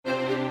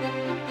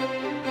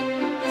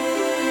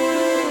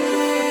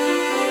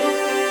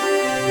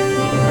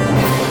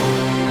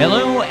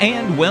Hello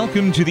and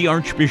welcome to the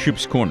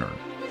Archbishop's Corner.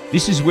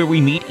 This is where we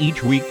meet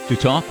each week to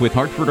talk with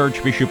Hartford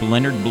Archbishop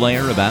Leonard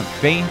Blair about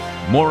faith,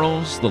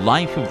 morals, the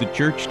life of the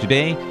church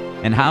today,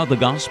 and how the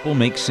gospel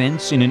makes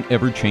sense in an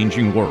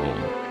ever-changing world.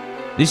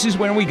 This is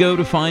where we go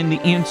to find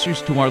the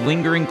answers to our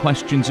lingering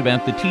questions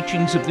about the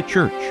teachings of the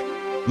church,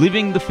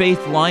 living the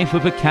faith life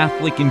of a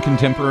Catholic in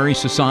contemporary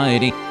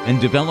society,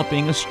 and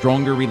developing a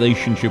stronger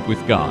relationship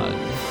with God.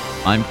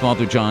 I'm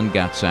Father John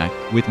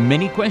Gatzak, with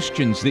many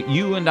questions that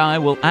you and I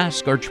will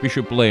ask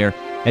Archbishop Blair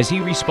as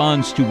he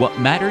responds to what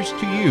matters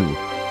to you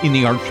in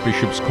the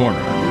Archbishop's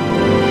Corner.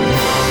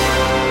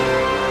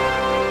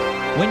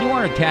 When you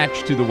are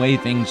attached to the way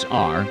things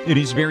are, it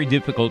is very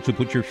difficult to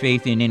put your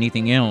faith in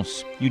anything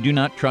else. You do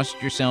not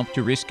trust yourself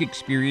to risk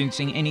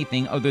experiencing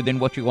anything other than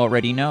what you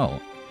already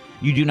know.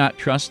 You do not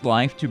trust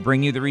life to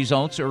bring you the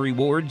results or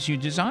rewards you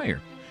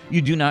desire.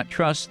 You do not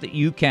trust that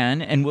you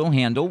can and will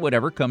handle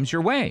whatever comes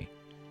your way.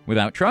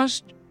 Without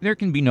trust, there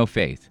can be no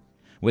faith.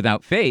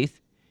 Without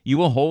faith, you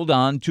will hold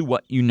on to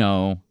what you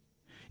know.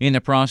 In the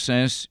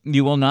process,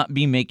 you will not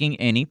be making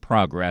any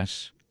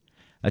progress.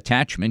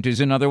 Attachment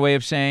is another way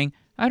of saying,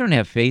 I don't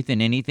have faith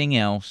in anything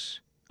else.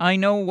 I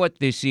know what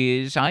this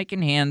is. I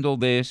can handle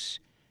this.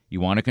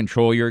 You want to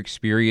control your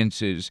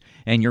experiences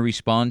and your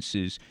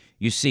responses.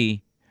 You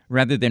see,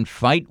 rather than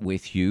fight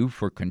with you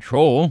for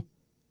control,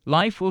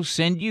 life will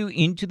send you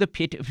into the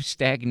pit of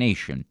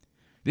stagnation.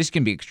 This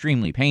can be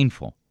extremely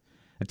painful.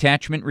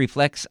 Attachment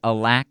reflects a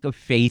lack of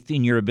faith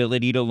in your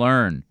ability to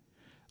learn.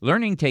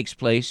 Learning takes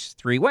place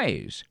three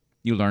ways.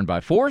 You learn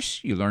by force,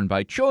 you learn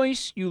by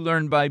choice, you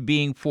learn by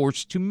being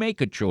forced to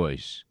make a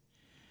choice.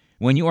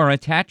 When you are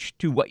attached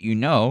to what you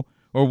know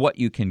or what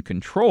you can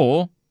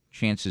control,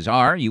 chances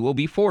are you will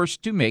be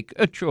forced to make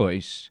a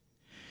choice.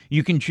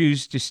 You can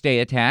choose to stay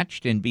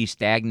attached and be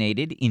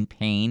stagnated in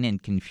pain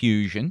and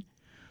confusion,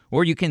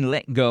 or you can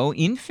let go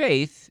in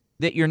faith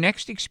that your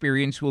next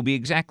experience will be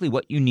exactly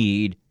what you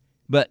need,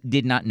 but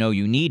did not know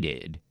you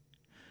needed.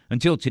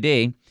 Until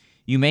today,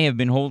 you may have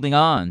been holding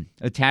on,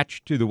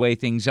 attached to the way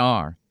things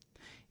are.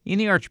 In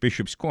the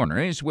Archbishop's Corner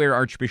is where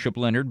Archbishop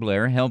Leonard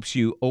Blair helps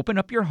you open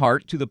up your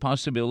heart to the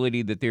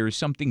possibility that there is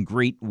something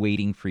great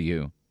waiting for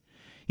you.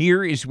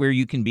 Here is where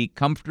you can be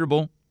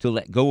comfortable to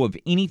let go of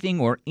anything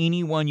or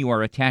anyone you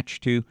are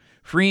attached to,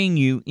 freeing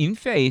you in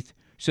faith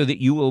so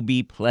that you will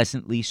be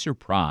pleasantly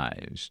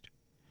surprised.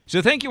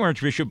 So thank you,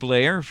 Archbishop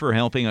Blair, for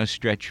helping us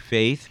stretch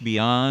faith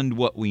beyond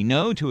what we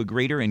know to a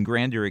greater and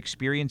grander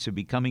experience of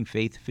becoming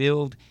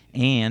faith-filled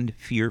and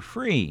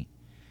fear-free.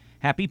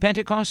 Happy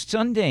Pentecost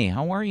Sunday.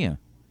 How are you?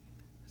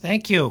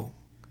 Thank you.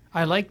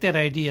 I like that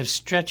idea of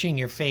stretching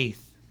your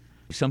faith.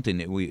 Something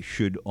that we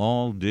should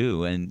all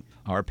do, and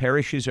our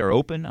parishes are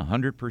open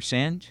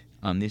 100%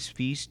 on this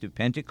Feast of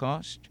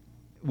Pentecost,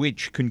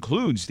 which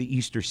concludes the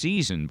Easter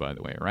season, by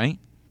the way, right?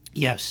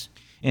 Yes.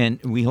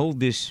 And we hold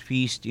this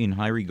feast in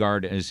high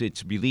regard as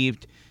it's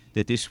believed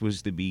that this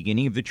was the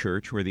beginning of the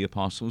church where the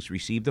apostles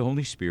received the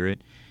Holy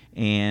Spirit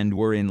and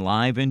were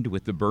enlivened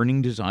with the burning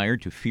desire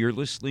to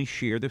fearlessly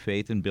share the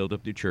faith and build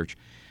up the church.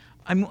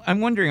 I'm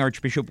wondering,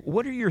 Archbishop,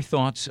 what are your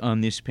thoughts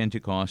on this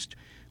Pentecost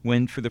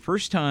when for the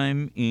first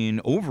time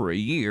in over a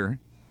year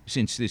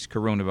since this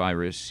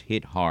coronavirus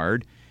hit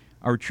hard,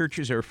 our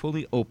churches are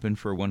fully open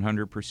for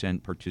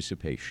 100%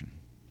 participation?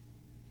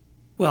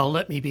 Well,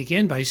 let me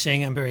begin by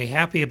saying I'm very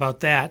happy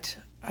about that.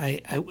 I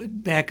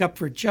would back up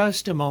for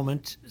just a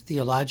moment,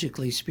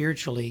 theologically,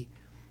 spiritually.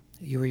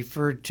 You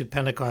referred to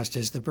Pentecost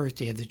as the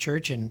birthday of the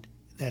church, and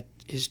that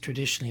is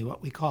traditionally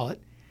what we call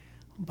it.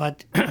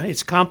 But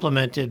it's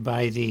complemented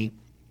by the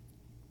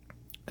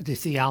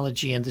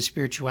theology and the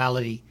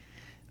spirituality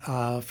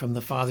from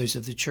the fathers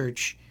of the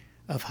church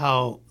of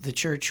how the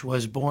church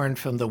was born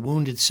from the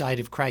wounded side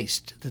of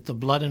Christ, that the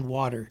blood and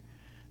water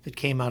that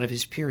came out of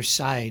his pierced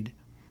side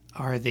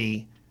are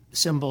the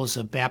symbols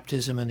of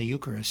baptism and the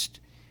Eucharist.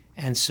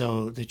 And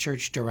so the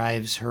church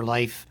derives her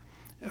life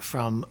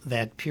from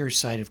that pierced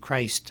side of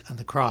Christ on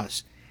the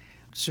cross.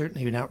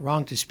 Certainly you're not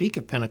wrong to speak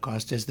of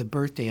Pentecost as the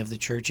birthday of the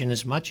church,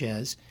 inasmuch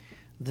as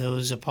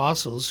those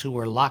apostles who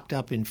were locked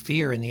up in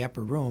fear in the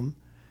upper room,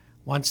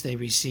 once they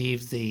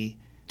received the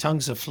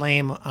tongues of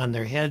flame on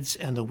their heads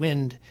and the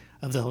wind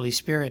of the Holy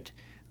Spirit,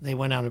 they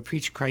went out and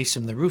preached Christ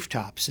from the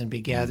rooftops and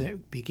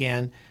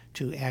began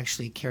to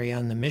actually carry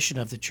on the mission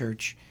of the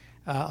church,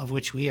 of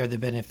which we are the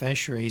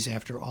beneficiaries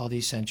after all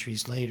these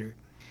centuries later.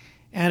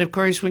 And of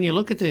course, when you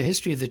look at the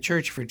history of the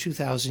church for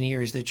 2,000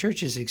 years, the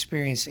church has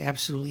experienced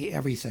absolutely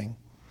everything.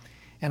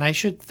 And I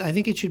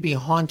think it should be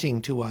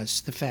haunting to us,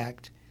 the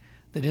fact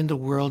that in the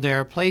world there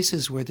are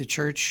places where the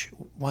church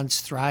once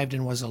thrived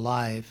and was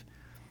alive,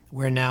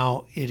 where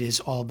now it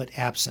is all but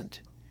absent.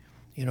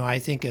 You know, I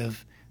think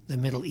of the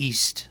Middle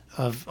East,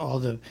 of all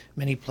the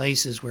many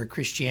places where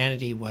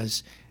Christianity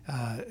was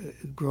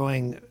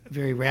growing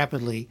very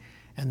rapidly,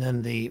 and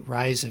then the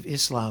rise of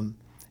Islam,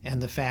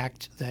 and the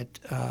fact that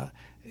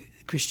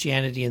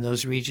Christianity in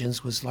those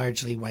regions was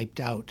largely wiped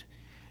out.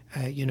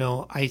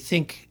 I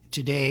think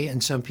today,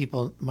 and some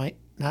people might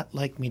not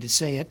like me to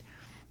say it,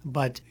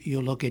 but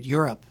you look at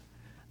Europe,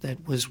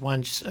 that was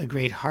once a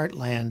great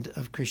heartland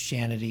of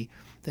Christianity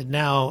that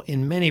now,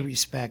 in many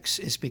respects,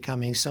 is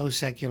becoming so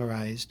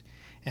secularized,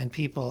 and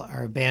people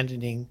are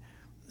abandoning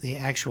the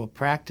actual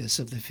practice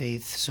of the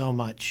faith so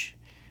much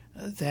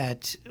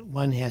that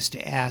one has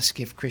to ask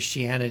if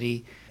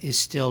Christianity is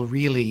still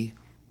really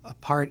a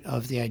part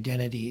of the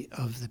identity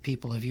of the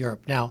people of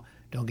Europe. Now,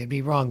 don't get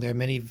me wrong, there are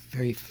many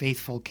very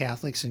faithful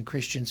Catholics and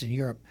Christians in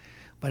Europe,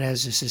 but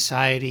as a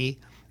society,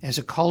 as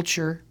a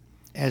culture,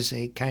 as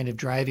a kind of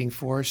driving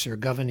force or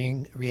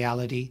governing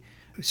reality,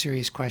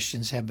 serious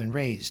questions have been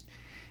raised.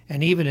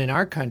 And even in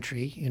our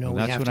country, you know,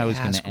 well, that's we have what to I was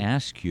going ask, to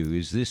ask you.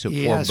 Is this a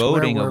yes,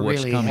 foreboding where of we're what's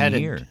really coming headed.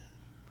 here?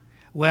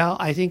 Well,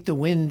 I think the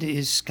wind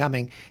is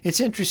coming. It's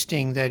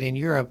interesting that in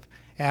Europe,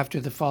 after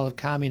the fall of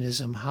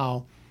communism,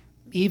 how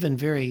even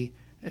very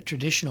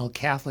traditional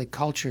Catholic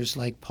cultures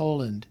like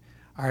Poland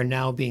are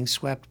now being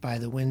swept by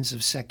the winds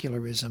of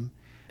secularism,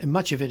 and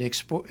much of it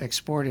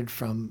exported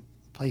from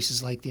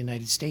places like the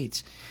United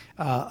States,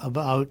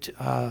 about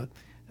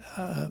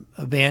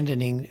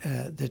abandoning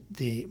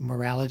the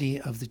morality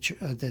of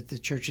that the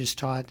church is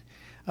taught,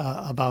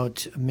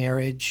 about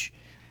marriage.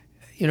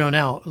 You know,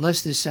 now,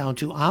 lest this sound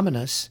too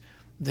ominous,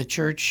 the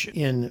church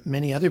in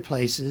many other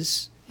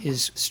places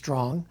is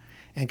strong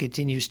and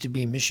continues to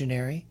be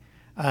missionary.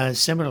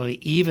 Similarly,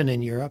 even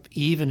in Europe,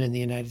 even in the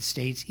United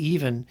States,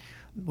 even,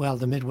 well,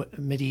 the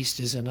Mideast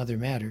is another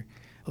matter,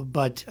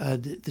 but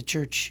the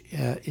church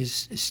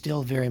is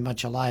still very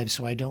much alive,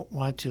 so I don't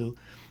want to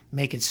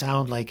make it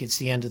sound like it's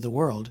the end of the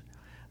world,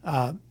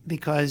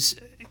 because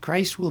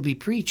Christ will be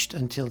preached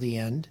until the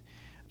end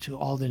to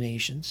all the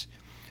nations.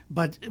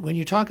 But when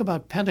you talk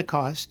about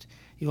Pentecost,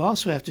 you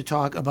also have to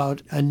talk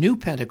about a new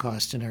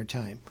Pentecost in our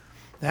time.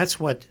 That's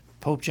what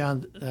Pope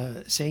John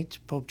the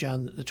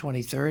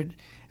 23rd,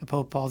 and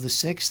Pope Paul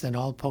VI, and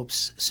all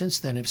popes since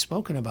then have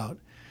spoken about,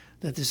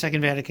 that the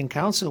Second Vatican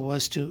Council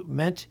was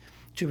meant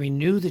to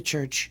renew the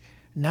church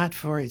not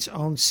for its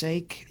own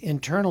sake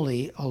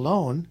internally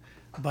alone,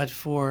 but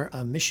for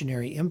a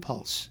missionary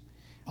impulse.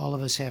 All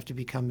of us have to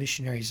become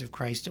missionaries of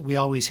Christ. We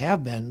always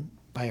have been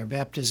by our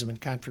baptism and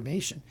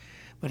confirmation,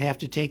 but have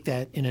to take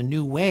that in a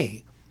new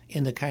way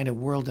in the kind of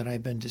world that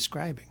I've been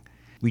describing.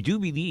 We do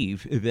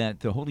believe that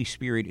the Holy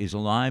Spirit is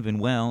alive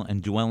and well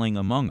and dwelling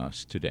among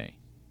us today.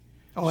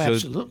 Oh,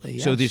 absolutely,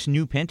 yes. So this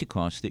new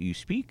Pentecost that you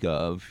speak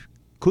of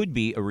could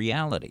be a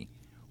reality.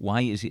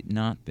 Why is it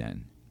not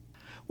then?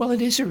 Well,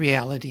 it is a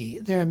reality.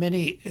 There are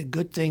many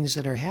good things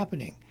that are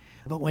happening.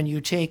 But when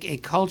you take a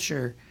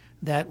culture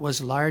that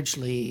was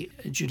largely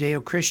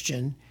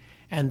Judeo-Christian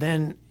and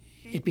then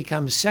it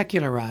becomes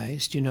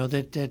secularized, you know,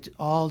 that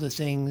all the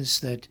things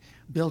that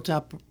built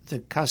up the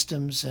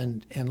customs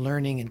and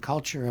learning and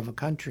culture of a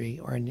country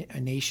or a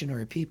nation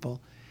or a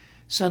people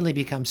suddenly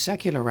become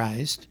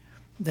secularized,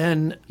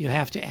 then you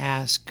have to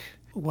ask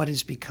what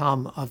has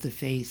become of the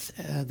faith,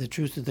 the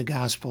truth of the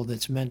gospel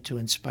that's meant to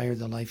inspire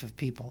the life of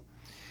people.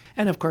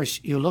 And of course,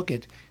 you look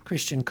at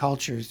Christian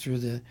culture through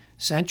the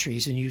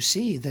centuries and you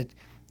see that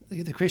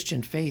the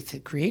Christian faith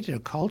had created a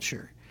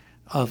culture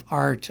of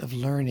art, of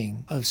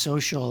learning, of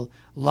social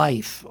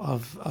life,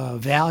 of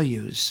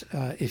values,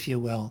 if you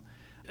will.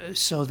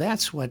 So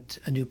that's what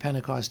a new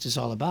Pentecost is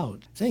all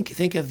about.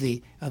 Think of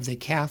the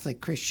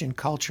Catholic Christian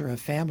culture of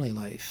family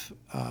life,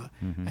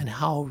 and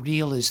how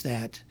real is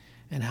that,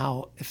 and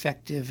how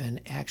effective and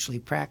actually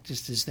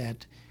practiced is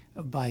that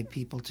by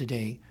people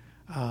today.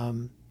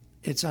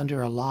 It's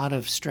under a lot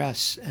of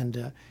stress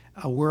and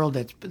a world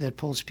that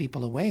pulls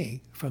people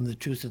away from the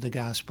truth of the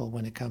gospel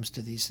when it comes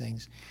to these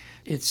things.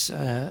 It's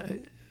a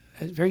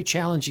very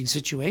challenging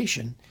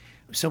situation.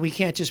 So we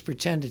can't just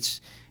pretend it's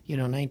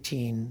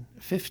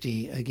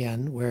 1950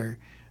 again, where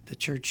the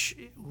church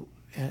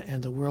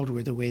and the world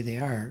were the way they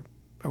are,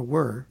 or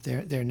were.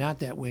 They're not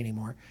that way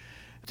anymore.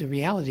 The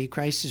reality,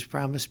 Christ has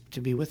promised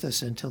to be with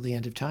us until the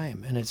end of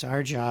time, and it's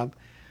our job,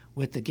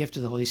 with the gift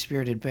of the Holy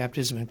Spirit in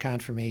baptism and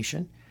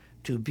confirmation,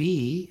 to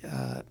be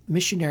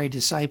missionary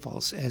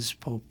disciples, as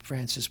Pope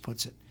Francis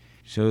puts it.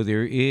 So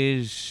there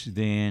is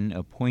then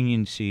a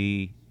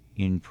poignancy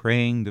in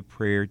praying the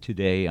prayer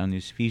today on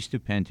this Feast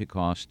of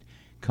Pentecost,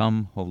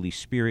 "Come, Holy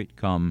Spirit,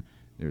 come."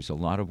 There's a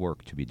lot of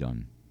work to be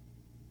done.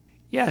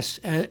 Yes,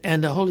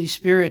 and the Holy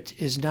Spirit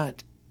is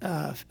not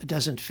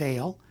doesn't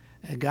fail.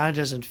 God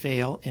doesn't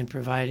fail in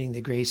providing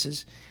the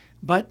graces.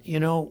 But,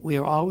 we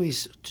are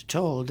always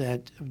told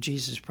that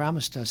Jesus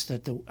promised us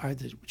that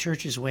the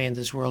church's way in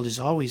this world is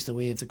always the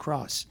way of the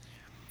cross.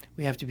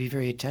 We have to be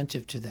very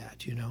attentive to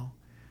that,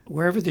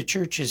 Wherever the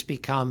church has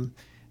become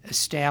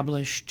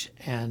established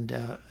and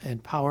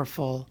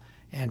powerful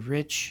and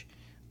rich,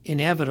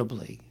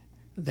 inevitably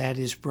that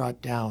is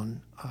brought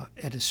down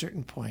at a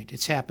certain point.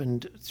 It's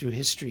happened through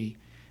history.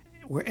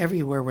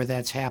 Everywhere where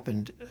that's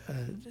happened,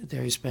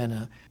 there's been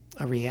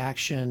a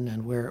reaction,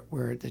 and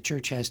where the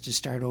church has to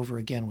start over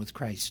again with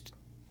Christ.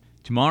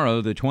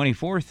 Tomorrow, the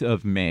 24th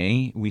of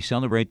May, we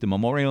celebrate the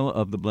memorial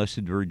of the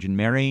Blessed Virgin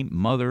Mary,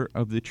 Mother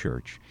of the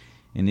Church.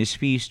 And this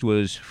feast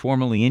was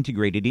formally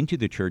integrated into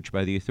the Church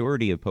by the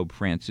authority of Pope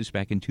Francis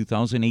back in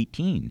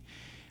 2018.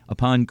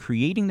 Upon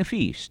creating the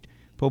feast,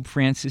 Pope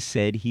Francis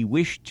said he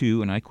wished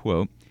to, and I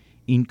quote,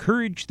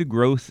 encourage the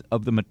growth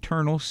of the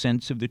maternal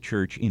sense of the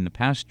Church in the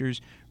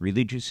pastors,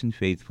 religious and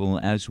faithful,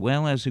 as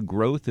well as a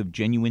growth of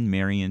genuine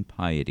Marian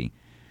piety.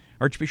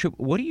 Archbishop,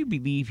 what do you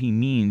believe he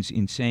means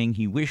in saying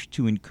he wished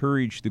to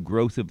encourage the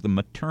growth of the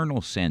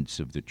maternal sense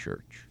of the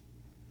Church?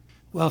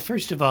 Well,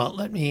 first of all,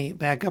 let me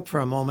back up for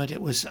a moment.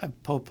 It was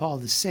Pope Paul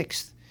VI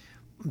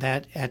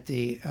that at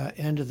the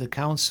end of the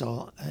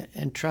council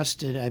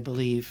entrusted, I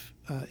believe,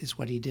 is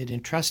what he did,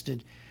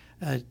 entrusted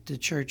the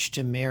Church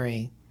to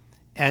Mary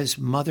as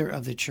Mother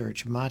of the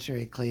Church, Mater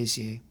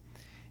Ecclesiae.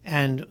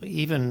 And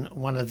even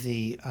one of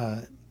the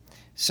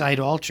side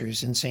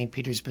altars in St.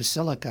 Peter's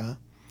Basilica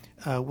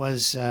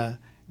was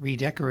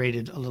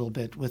redecorated a little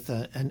bit with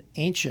an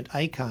ancient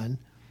icon,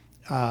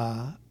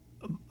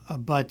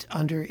 but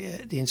under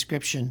the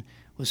inscription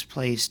was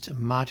placed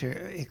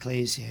Mater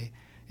Ecclesiae.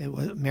 It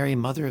was Mary,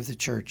 Mother of the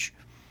Church.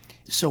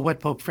 So what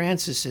Pope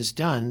Francis has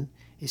done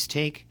is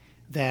take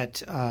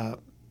that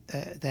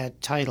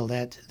title,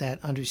 that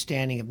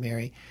understanding of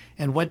Mary,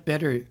 and what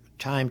better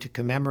time to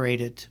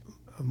commemorate it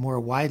more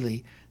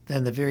widely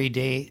than the very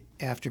day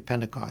after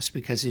Pentecost?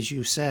 Because, as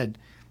you said,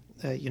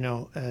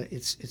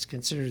 it's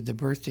considered the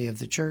birthday of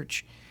the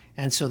Church,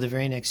 and so the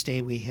very next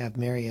day we have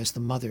Mary as the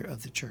Mother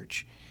of the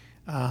Church,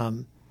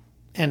 and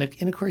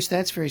of course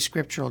that's very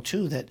scriptural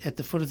too. That at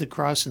the foot of the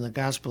cross in the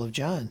Gospel of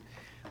John,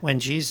 when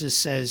Jesus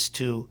says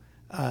to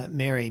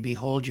Mary,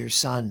 "Behold your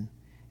son,"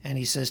 and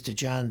he says to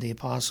John the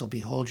Apostle,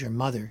 "Behold your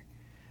mother."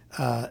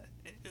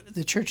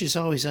 The Church has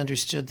always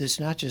understood this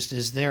not just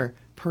as their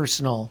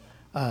personal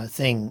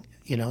thing.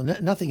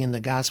 Nothing in the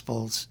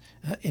Gospels,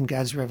 in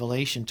God's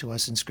revelation to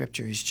us in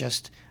Scripture, is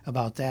just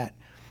about that.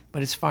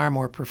 But it's far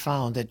more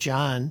profound that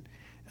John,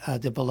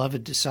 the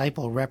beloved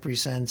disciple,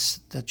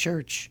 represents the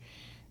Church,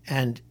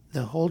 and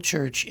the whole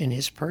Church in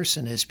his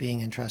person is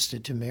being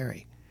entrusted to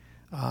Mary.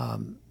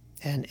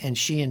 And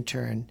she, in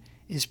turn,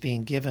 is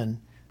being given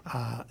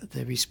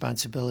the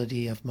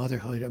responsibility of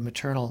motherhood, a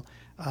maternal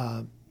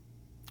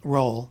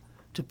role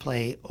to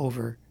play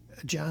over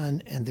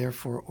John and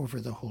therefore over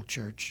the whole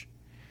Church.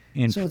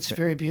 And so it's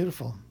very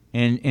beautiful.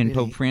 And really.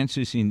 Pope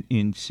Francis,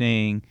 in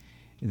saying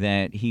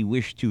that he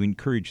wished to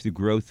encourage the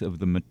growth of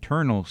the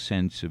maternal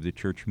sense of the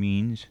Church,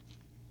 means?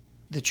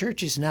 The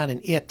Church is not an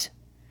it.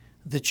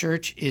 The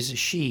Church is a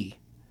she.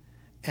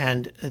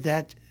 And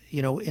that,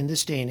 in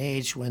this day and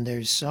age when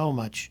there's so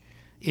much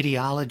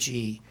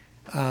ideology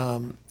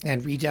and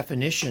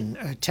redefinition,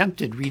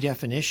 attempted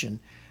redefinition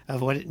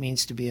of what it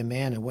means to be a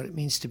man and what it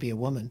means to be a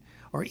woman,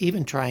 or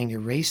even trying to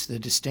erase the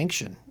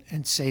distinction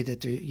and say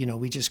that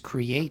we just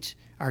create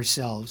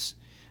ourselves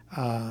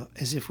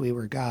as if we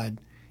were God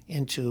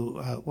into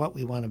what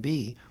we want to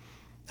be.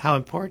 How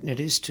important it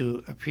is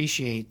to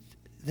appreciate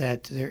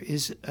that there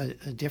is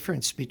a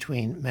difference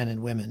between men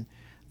and women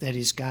that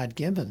is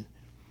God-given.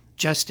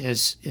 Just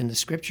as in the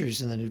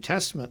Scriptures in the New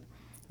Testament,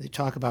 they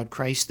talk about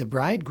Christ the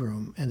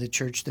bridegroom and the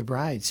Church the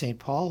bride. St.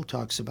 Paul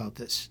talks about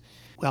this.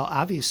 Well,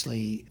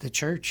 obviously, the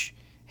Church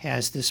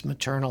has this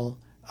maternal,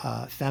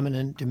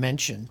 feminine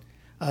dimension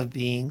of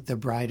being the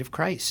bride of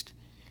Christ.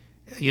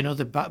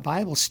 The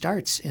Bible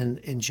starts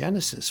in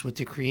Genesis with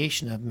the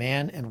creation of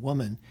man and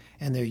woman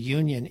and their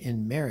union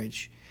in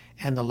marriage.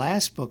 And the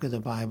last book of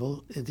the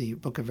Bible, the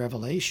book of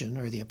Revelation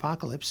or the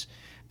Apocalypse,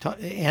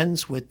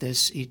 ends with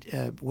this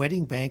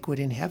wedding banquet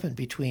in heaven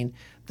between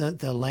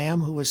the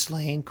Lamb who was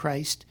slain,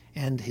 Christ,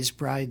 and his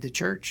bride, the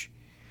Church.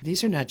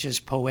 These are not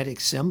just poetic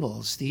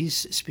symbols.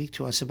 These speak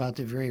to us about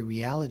the very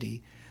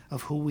reality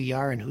of who we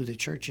are and who the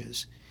Church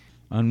is.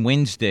 On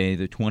Wednesday,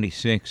 the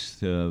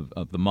 26th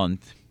of the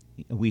month,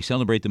 we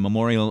celebrate the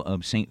memorial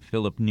of St.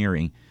 Philip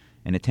Neri,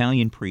 an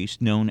Italian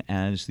priest known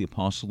as the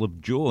Apostle of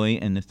Joy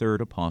and the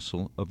third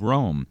Apostle of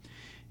Rome.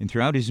 And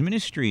throughout his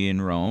ministry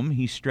in Rome,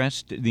 he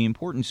stressed the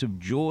importance of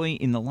joy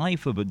in the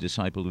life of a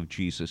disciple of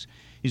Jesus.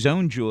 His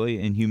own joy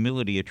and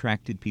humility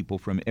attracted people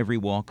from every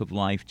walk of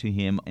life to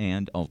him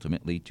and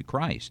ultimately to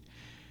Christ.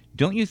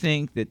 Don't you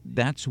think that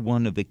that's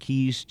one of the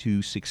keys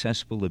to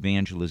successful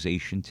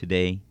evangelization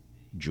today?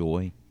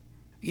 Joy?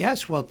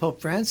 Yes, well,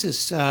 Pope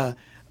Francis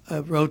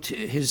wrote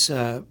his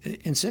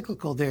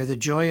encyclical there, The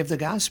Joy of the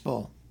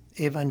Gospel,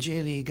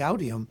 Evangelii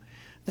Gaudium.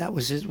 That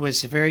was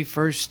the very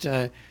first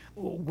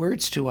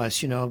words to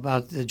us,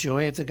 about the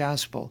joy of the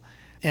gospel.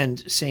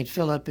 And St.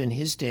 Philip in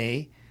his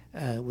day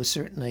was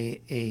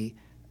certainly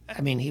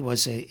he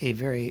was a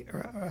very,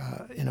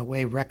 in a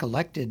way,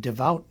 recollected,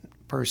 devout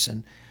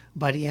person,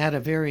 but he had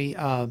a very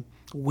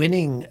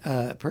winning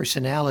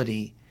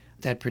personality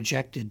that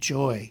projected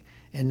joy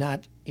and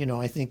not,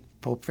 I think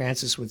Pope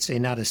Francis would say,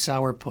 not a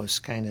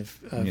sourpuss kind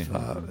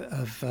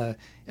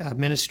of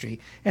ministry.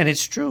 And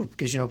it's true,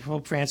 because,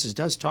 Pope Francis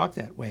does talk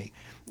that way,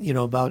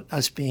 about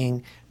us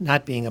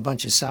not being a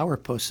bunch of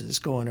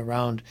sourpusses going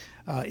around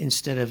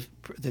instead of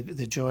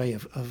the joy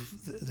of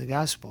the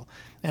gospel.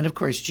 And, of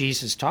course,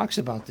 Jesus talks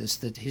about this,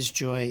 that his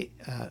joy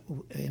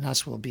in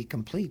us will be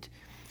complete.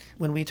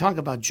 When we talk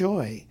about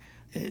joy,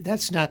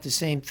 that's not the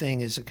same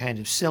thing as a kind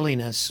of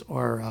silliness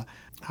or,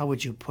 how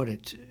would you put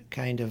it,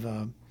 kind of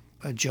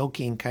a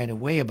joking kind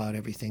of way about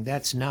everything.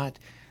 That's not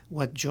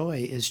what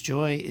joy is.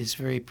 Joy is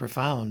very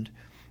profound,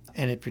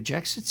 and it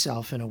projects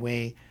itself in a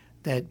way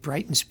that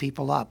brightens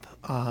people up,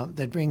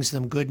 that brings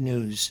them good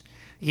news,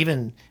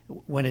 even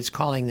when it's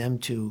calling them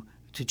to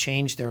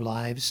change their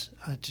lives,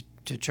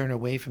 to turn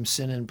away from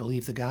sin and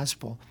believe the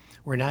gospel.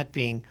 We're not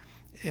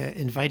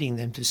inviting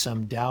them to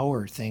some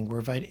dour thing.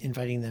 We're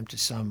inviting them to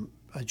some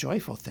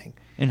joyful thing.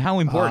 And how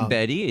important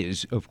that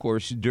is, of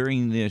course,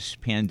 during this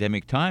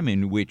pandemic time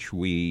in which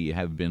we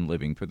have been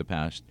living for the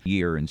past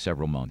year and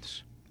several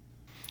months.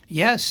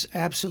 Yes,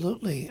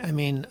 absolutely. I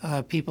mean,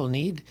 people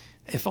need,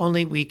 if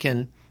only we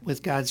can,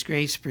 with God's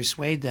grace,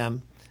 persuade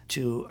them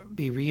to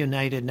be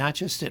reunited, not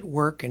just at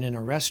work and in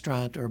a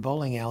restaurant or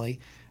bowling alley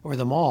or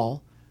the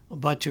mall,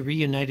 but to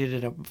reunite it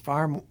at a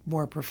far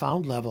more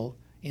profound level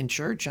in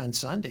church on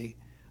Sunday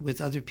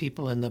with other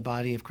people in the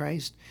body of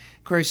Christ.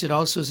 Of course, it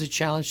also is a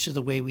challenge to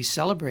the way we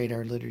celebrate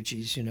our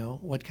liturgies,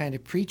 what kind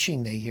of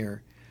preaching they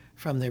hear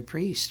from their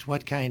priest,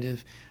 what kind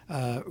of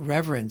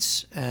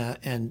reverence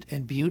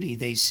and beauty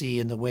they see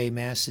in the way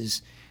Mass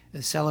is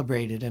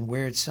celebrated and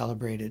where it's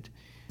celebrated.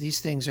 These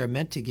things are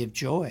meant to give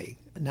joy,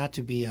 not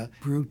to be a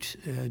brute,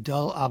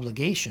 dull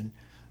obligation.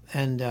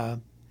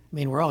 And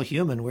we're all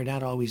human. We're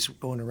not always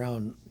going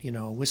around,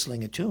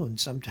 whistling a tune.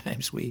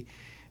 Sometimes we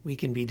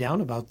can be down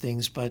about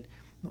things, but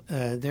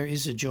there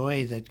is a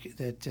joy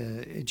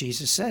that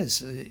Jesus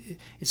says.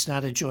 It's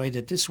not a joy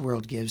that this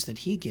world gives, that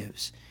he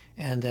gives,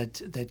 and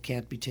that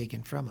can't be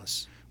taken from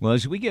us. Well,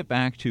 as we get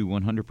back to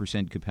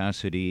 100%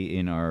 capacity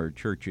in our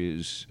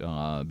churches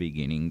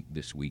beginning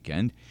this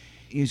weekend,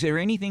 is there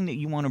anything that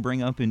you want to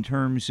bring up in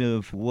terms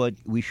of what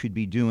we should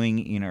be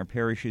doing in our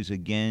parishes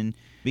again?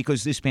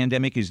 Because this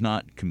pandemic is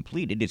not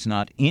completed, it's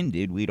not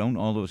ended. We don't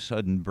all of a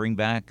sudden bring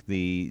back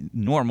the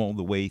normal,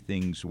 the way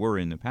things were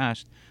in the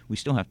past. We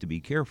still have to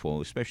be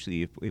careful,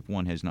 especially if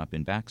one has not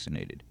been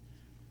vaccinated.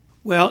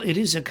 Well, it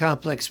is a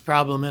complex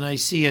problem, and I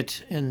see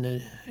it in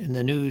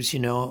the news,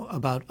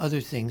 about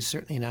other things,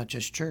 certainly not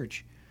just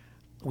church.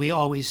 We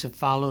always have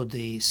followed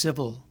the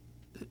civil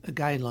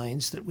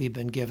guidelines that we've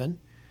been given.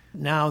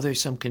 Now there's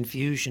some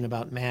confusion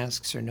about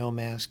masks or no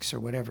masks or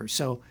whatever.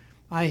 So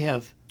I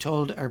have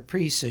told our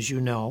priests, as you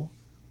know,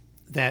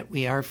 that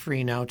we are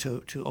free now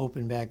to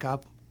open back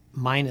up,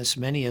 minus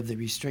many of the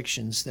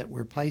restrictions that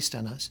were placed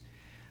on us.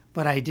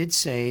 But I did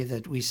say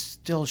that we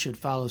still should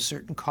follow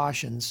certain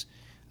cautions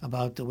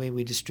about the way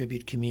we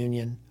distribute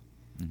communion,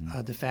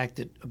 the fact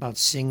that about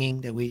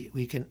singing, that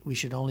we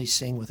should only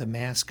sing with a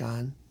mask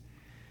on.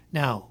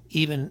 Now,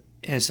 even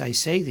as I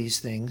say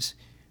these things,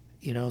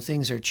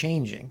 things are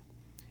changing.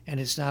 And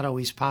it's not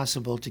always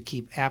possible to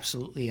keep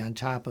absolutely on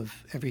top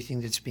of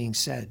everything that's being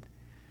said.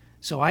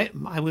 So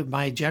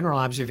my general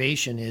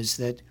observation is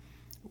that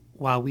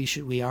while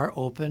we are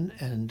open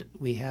and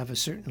we have a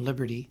certain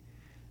liberty,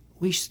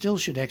 we still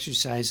should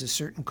exercise a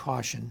certain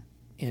caution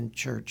in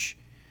church.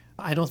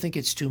 I don't think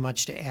it's too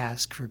much to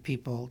ask for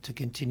people to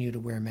continue to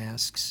wear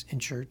masks in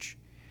church.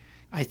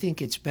 I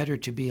think it's better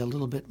to be a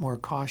little bit more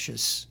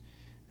cautious,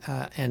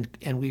 and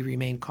we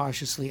remain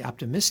cautiously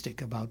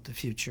optimistic about the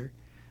future,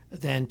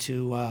 than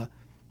to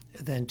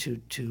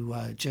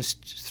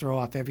just throw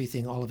off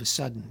everything all of a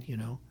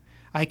sudden.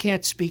 I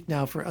can't speak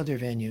now for other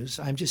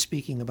venues. I'm just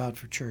speaking about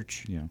for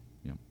church. Yeah.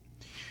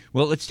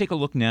 Well, let's take a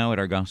look now at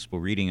our gospel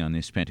reading on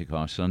this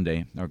Pentecost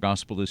Sunday. Our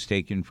gospel is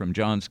taken from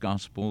John's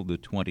Gospel, the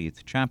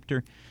 20th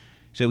chapter.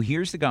 So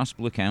here's the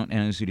gospel account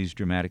as it is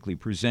dramatically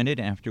presented,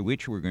 after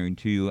which we're going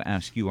to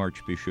ask you,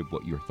 Archbishop,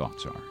 what your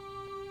thoughts are.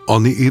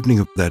 On the evening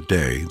of that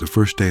day, the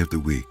first day of the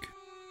week,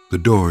 the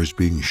doors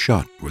being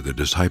shut where the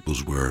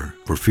disciples were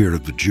for fear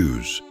of the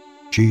Jews,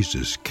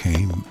 Jesus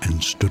came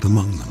and stood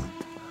among them.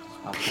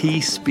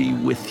 Peace be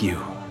with you.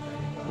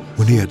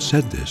 When he had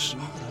said this,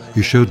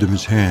 he showed them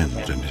his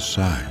hands and his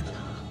side.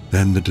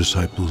 Then the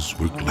disciples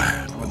were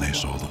glad when they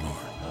saw the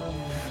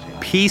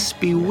Lord. Peace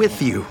be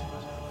with you.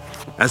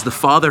 As the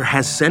Father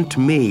has sent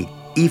me,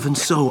 even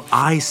so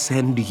I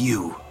send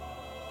you.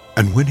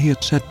 And when he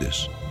had said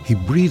this, he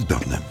breathed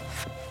on them.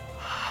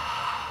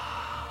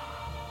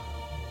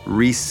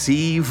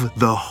 Receive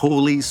the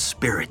Holy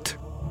Spirit.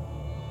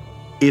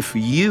 If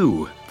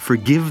you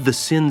forgive the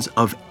sins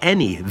of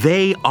any,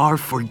 they are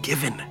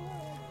forgiven.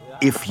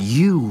 If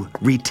you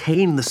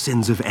retain the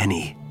sins of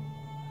any,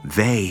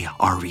 they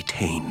are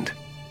retained.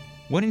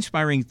 What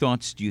inspiring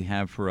thoughts do you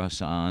have for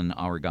us on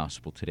our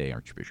gospel today,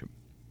 Archbishop?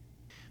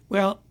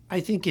 Well,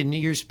 I think in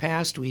years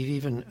past we've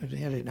even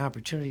had an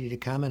opportunity to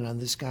comment on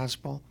this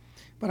gospel.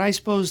 But I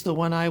suppose the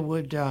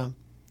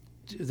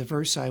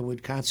verse I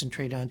would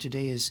concentrate on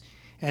today is,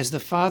 "As the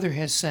Father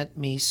has sent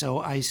me, so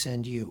I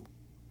send you."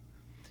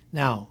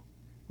 Now,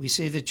 we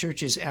say the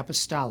church is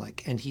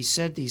apostolic, and he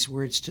said these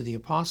words to the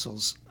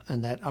apostles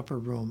in that upper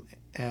room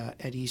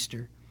at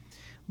Easter.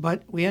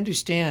 But we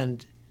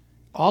understand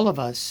all of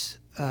us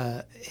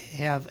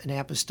have an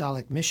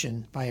apostolic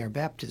mission by our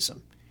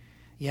baptism.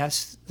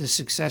 Yes, the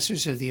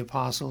successors of the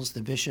apostles,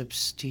 the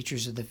bishops,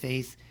 teachers of the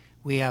faith,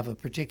 we have a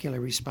particular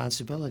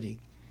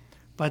responsibility.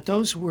 But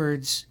those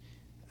words,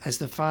 "As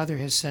the Father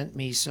has sent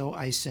me, so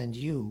I send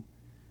you,"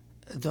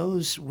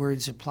 those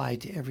words apply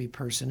to every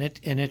person.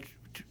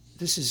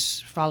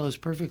 This follows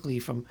perfectly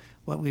from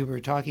what we were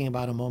talking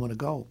about a moment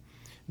ago,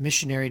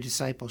 missionary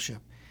discipleship.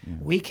 Yeah.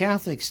 We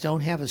Catholics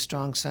don't have a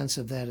strong sense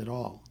of that at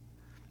all.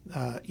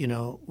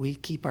 We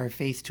keep our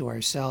faith to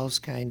ourselves,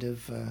 kind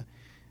of,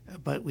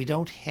 but we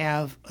don't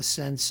have a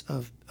sense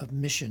of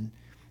mission,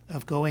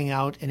 of going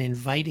out and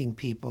inviting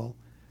people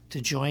to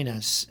join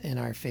us in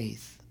our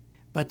faith.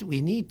 But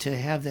we need to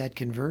have that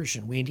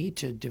conversion. We need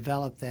to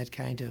develop that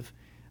kind of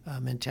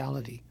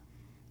mentality.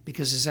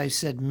 Because as I've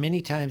said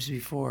many times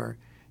before,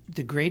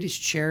 the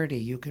greatest charity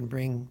you can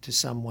bring to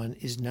someone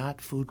is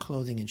not food,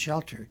 clothing, and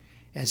shelter,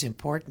 as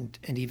important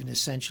and even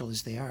essential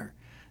as they are.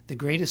 The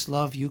greatest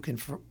love you can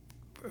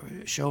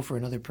show for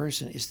another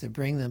person is to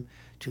bring them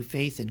to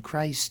faith in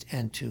Christ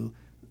and to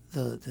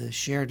the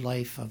shared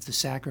life of the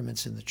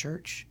sacraments in the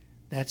church.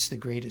 That's the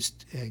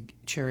greatest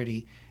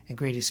charity and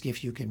greatest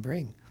gift you can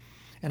bring.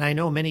 And I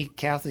know many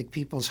Catholic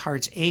people's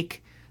hearts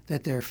ache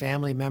that their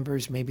family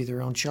members, maybe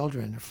their own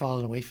children, are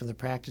falling away from the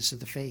practice of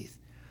the faith.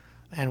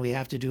 And we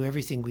have to do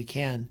everything we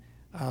can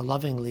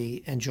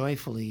lovingly and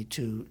joyfully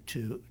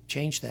to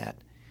change that.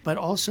 But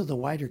also the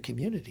wider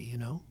community,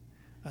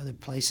 the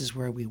places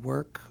where we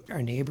work,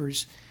 our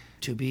neighbors,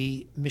 to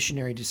be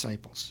missionary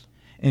disciples.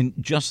 And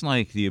just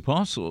like the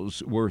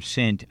apostles were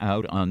sent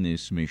out on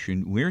this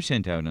mission, we're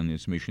sent out on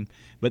this mission,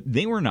 but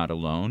they were not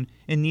alone,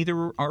 and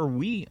neither are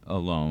we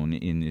alone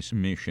in this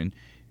mission,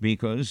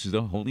 because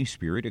the Holy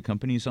Spirit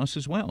accompanies us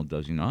as well,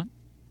 does he not?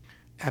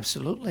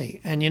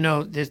 Absolutely. And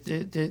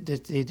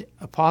the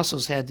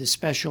apostles had this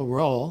special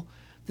role,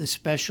 the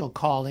special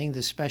calling,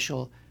 the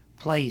special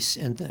place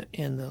in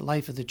the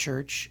life of the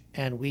church,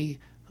 and we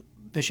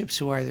bishops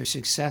who are their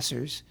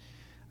successors,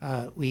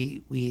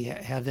 we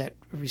have that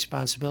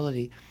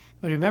responsibility.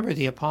 But remember,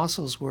 the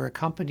apostles were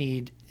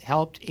accompanied,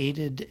 helped,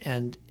 aided,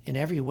 and in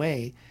every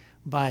way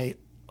by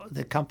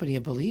the company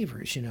of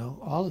believers,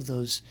 all of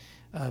those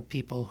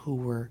people who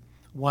were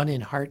one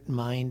in heart and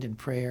mind and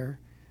prayer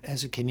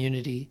as a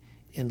community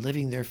in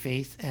living their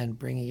faith and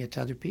bringing it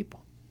to other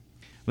people.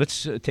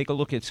 Let's take a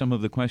look at some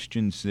of the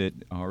questions that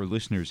our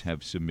listeners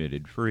have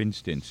submitted. For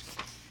instance,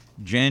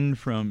 Jen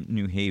from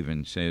New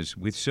Haven says,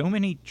 with so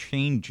many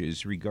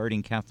changes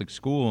regarding Catholic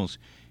schools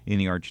in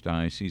the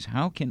Archdiocese,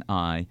 how can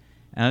I,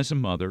 as a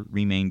mother,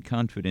 remain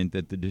confident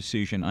that the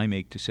decision I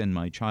make to send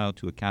my child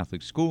to a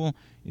Catholic school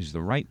is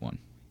the right one?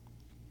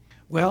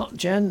 Well,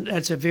 Jen,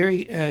 that's a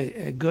very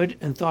good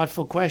and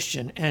thoughtful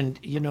question. And,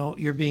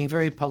 you're being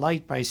very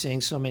polite by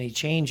saying so many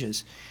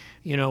changes.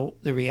 The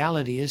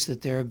reality is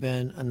that there have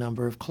been a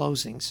number of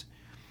closings.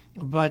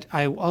 But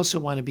I also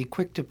want to be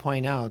quick to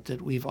point out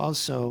that we've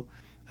also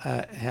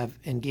have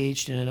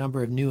engaged in a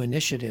number of new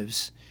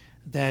initiatives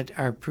that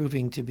are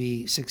proving to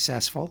be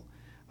successful,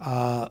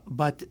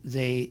 but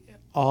they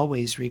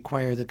always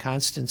require the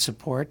constant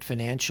support,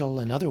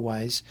 financial and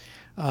otherwise,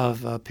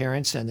 of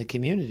parents and the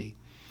community.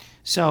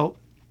 So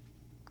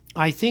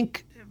I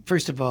think,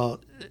 first of all,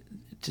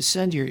 to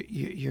send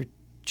your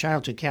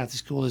child to a Catholic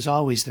school is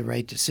always the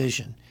right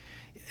decision.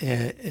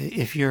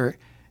 If you're,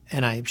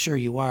 and I'm sure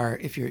you are,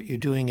 if you're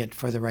doing it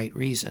for the right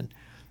reason,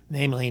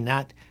 namely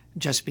not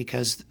just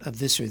because of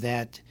this or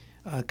that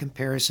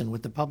comparison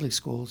with the public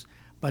schools,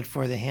 but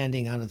for the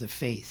handing on of the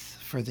faith,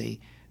 for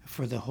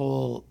the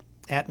whole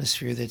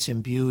atmosphere that's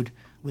imbued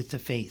with the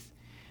faith.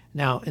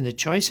 Now, in the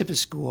choice of a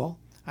school,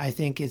 I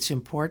think it's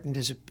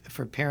important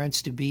for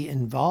parents to be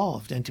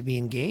involved and to be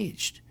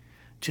engaged,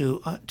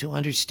 to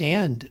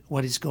understand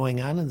what is going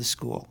on in the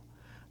school,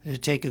 to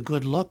take a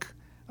good look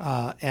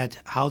at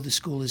how the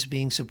school is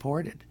being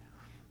supported.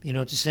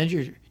 To send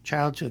your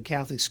child to a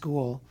Catholic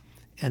school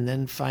and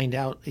then find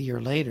out a year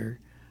later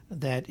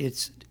that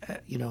it's,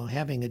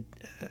 having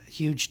a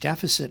huge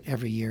deficit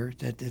every year,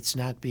 that it's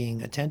not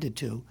being attended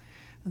to,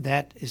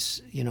 that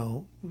is,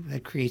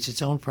 that creates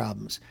its own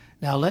problems.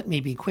 Now, let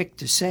me be quick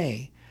to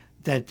say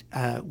that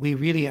we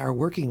really are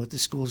working with the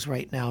schools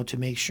right now to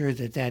make sure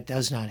that that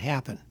does not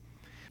happen.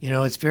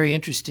 It's very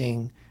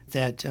interesting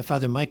that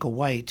Father Michael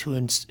White,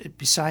 who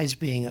besides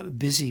being a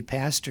busy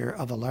pastor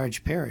of a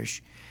large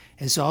parish,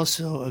 has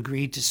also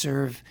agreed to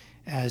serve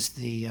as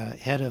the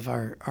head of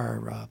our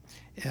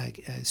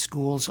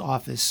school's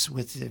office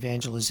with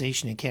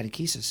evangelization and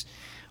catechesis.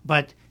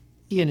 But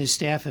he and his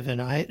staff have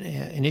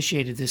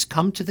initiated this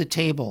come to the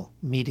table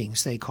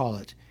meetings, they call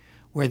it,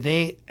 where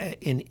they,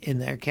 in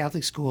their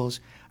Catholic schools,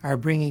 are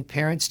bringing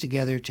parents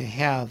together to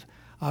have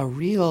a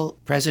real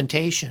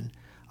presentation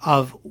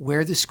of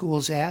where the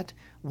school's at,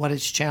 what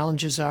its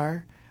challenges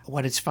are,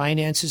 what its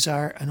finances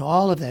are, and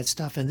all of that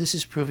stuff. And this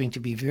is proving to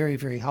be very,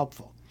 very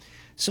helpful.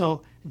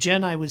 So,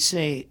 Jen, I would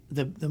say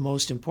the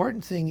most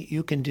important thing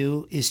you can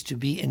do is to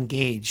be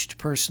engaged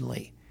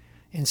personally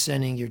in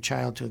sending your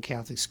child to a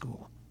Catholic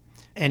school.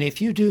 And if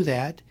you do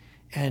that,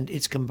 and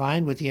it's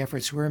combined with the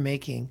efforts we're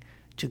making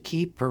to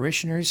keep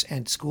parishioners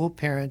and school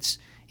parents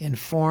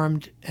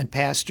informed and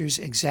pastors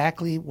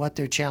exactly what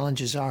their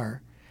challenges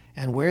are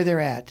and where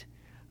they're at,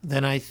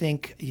 then I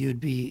think you'd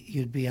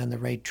be on the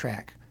right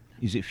track.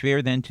 Is it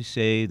fair then to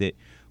say that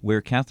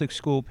where Catholic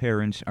school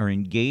parents are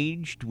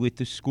engaged with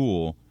the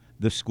school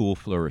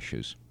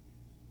flourishes?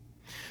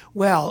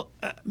 Well,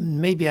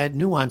 maybe I'd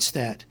nuance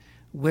that.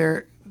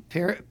 Where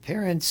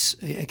parents,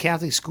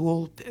 Catholic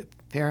school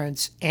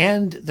parents,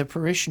 and the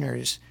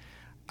parishioners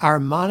are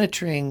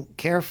monitoring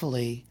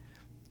carefully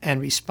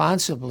and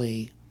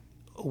responsibly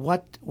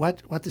what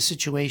the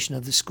situation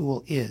of the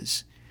school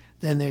is,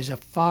 then there's a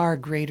far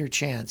greater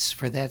chance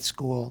for that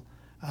school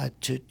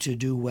to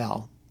do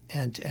well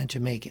and to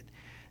make it.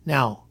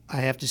 Now, I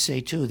have to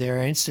say, too, there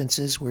are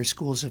instances where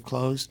schools have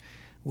closed,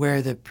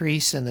 where the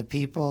priests and the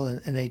people,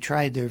 and they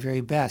tried their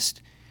very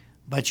best,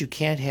 but you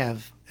can't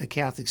have a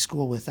Catholic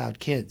school without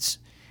kids.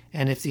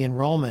 And if the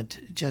enrollment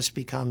just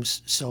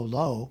becomes so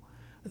low,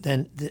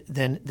 then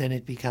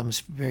it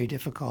becomes very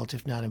difficult,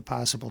 if not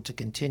impossible, to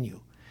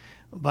continue.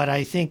 But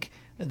I think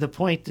the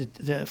point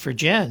that for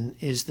Jen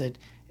is that,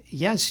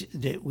 yes,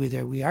 that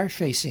we are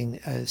facing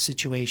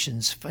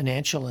situations,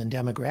 financial and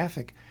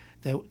demographic,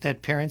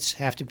 that parents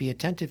have to be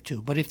attentive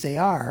to. But if they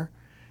are,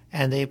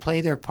 and they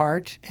play their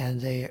part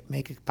and they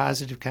make a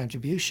positive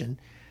contribution,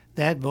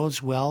 that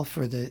bodes well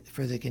for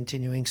the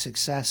continuing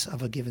success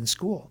of a given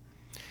school.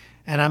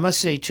 And I must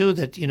say, too,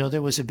 that,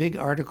 there was a big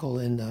article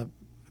in the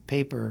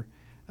paper,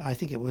 I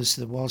think it was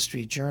the Wall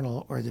Street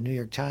Journal or the New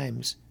York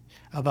Times,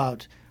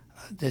 about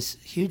this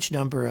huge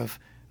number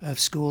of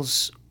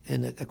schools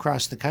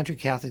across the country,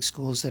 Catholic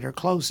schools, that are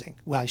closing.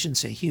 Well, I shouldn't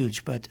say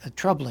huge, but a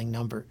troubling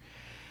number.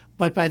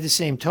 But by the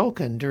same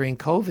token, during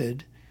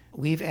COVID,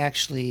 we've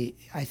actually,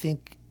 I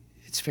think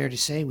it's fair to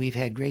say, we've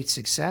had great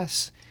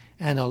success.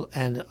 And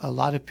a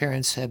lot of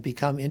parents have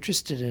become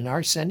interested and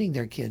are sending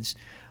their kids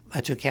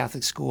to a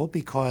Catholic school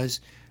because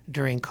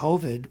during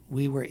COVID,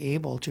 we were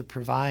able to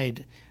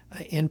provide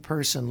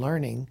in-person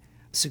learning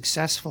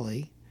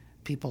successfully.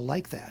 People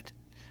like that.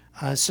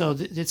 So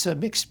it's a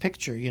mixed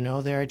picture.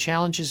 There are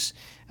challenges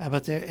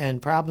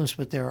and problems,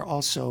 but there are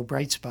also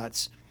bright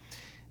spots.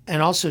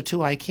 And also,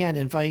 too, I can't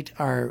invite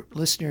our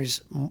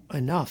listeners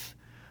enough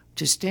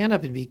to stand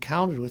up and be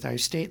counted with our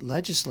state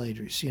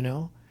legislators,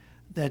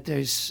 that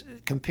there's,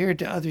 compared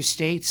to other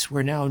states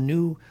where now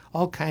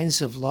all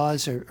kinds of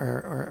laws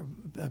are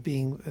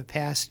being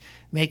passed,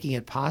 making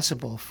it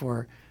possible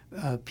for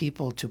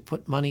people to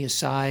put money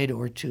aside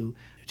or to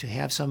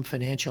have some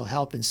financial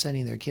help in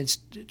sending their kids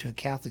to a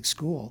Catholic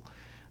school.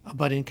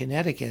 But in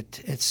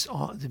Connecticut, it's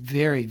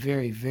very,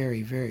 very,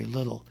 very, very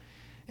little.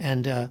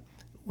 And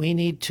we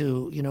need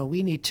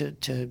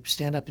to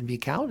stand up and be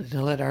counted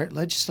and let our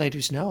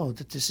legislators know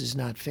that this is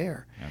not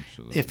fair.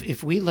 Absolutely.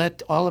 If we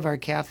let all of our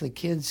Catholic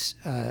kids,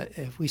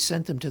 if we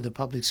sent them to the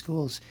public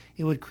schools,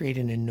 it would create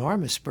an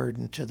enormous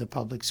burden to the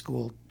public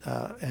school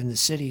and the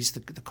cities,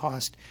 the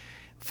cost,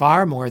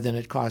 far more than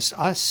it costs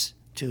us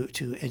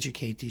to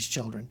educate these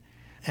children.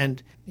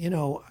 And,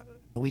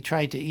 we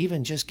tried to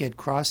even just get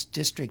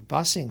cross-district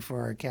busing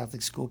for our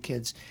Catholic school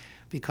kids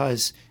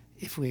because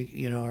if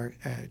we, are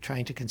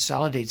trying to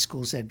consolidate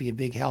schools, that'd be a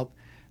big help.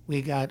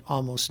 We got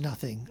almost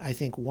nothing. I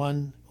think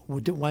one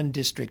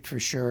district for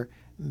sure,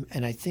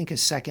 and I think a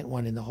second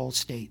one in the whole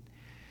state.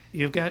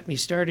 You've got me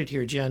started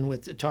here, Jen,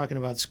 with talking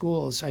about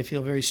schools. I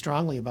feel very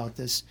strongly about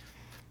this.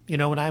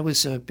 When I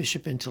was a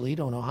bishop in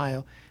Toledo, in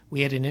Ohio,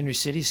 we had an inner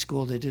city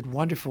school that did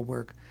wonderful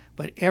work,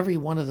 but every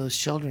one of those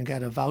children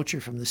got a voucher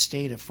from the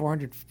state of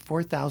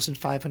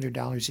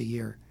 $4,500 a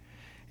year.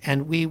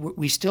 And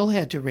we still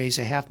had to raise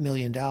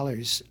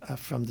 $500,000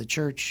 from the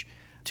church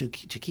to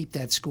keep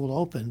that school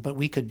open, but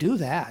we could do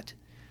that.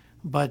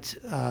 But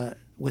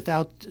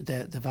without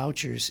the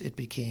vouchers, it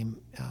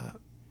became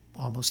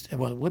it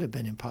would have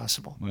been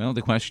impossible. Well,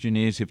 the question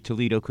is, if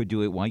Toledo could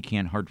do it, why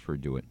can't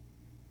Hartford do it?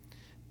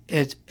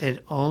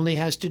 It only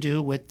has to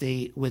do with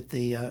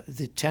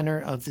the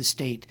tenor of the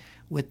state,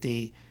 with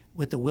the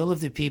will of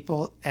the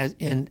people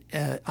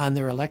on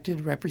their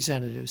elected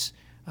representatives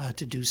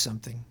to do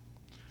something.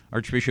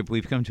 Archbishop,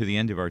 we've come to the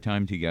end of our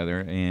time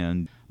together,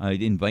 and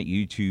I'd invite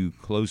you to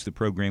close the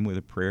program with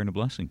a prayer and a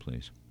blessing,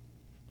 please.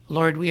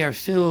 Lord, we are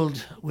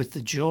filled with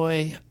the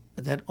joy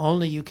that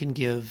only you can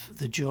give,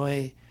 the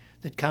joy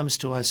that comes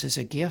to us as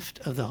a gift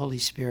of the Holy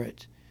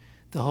Spirit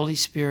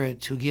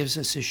who gives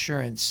us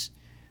assurance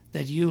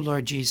that you,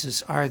 Lord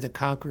Jesus, are the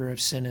conqueror of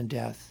sin and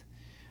death,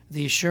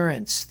 the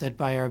assurance that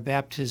by our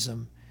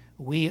baptism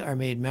we are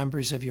made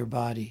members of your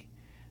body,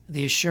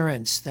 the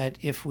assurance that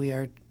if we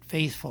are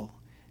faithful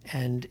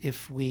and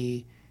if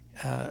we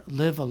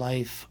live a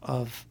life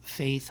of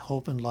faith,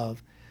 hope, and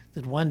love,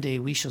 that one day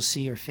we shall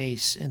see your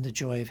face in the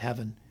joy of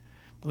heaven.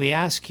 We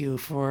ask you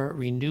for a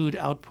renewed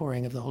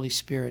outpouring of the Holy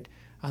Spirit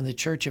on the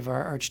Church of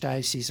our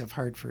Archdiocese of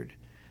Hartford,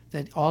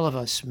 that all of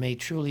us may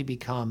truly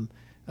become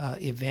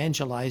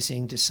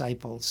evangelizing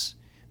disciples,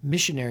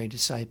 missionary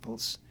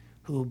disciples,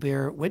 who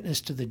bear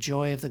witness to the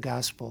joy of the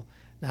gospel,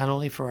 not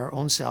only for our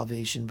own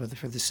salvation, but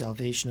for the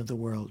salvation of the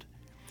world.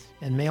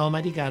 And may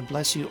Almighty God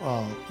bless you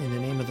all in the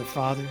name of the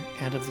Father,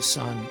 and of the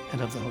Son,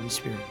 and of the Holy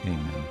Spirit.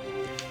 Amen.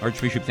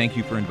 Archbishop, thank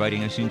you for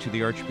inviting us into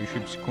the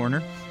Archbishop's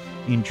Corner.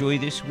 Enjoy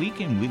this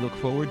week, and we look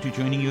forward to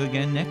joining you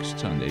again next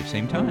Sunday,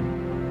 same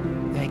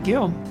time. Thank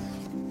you.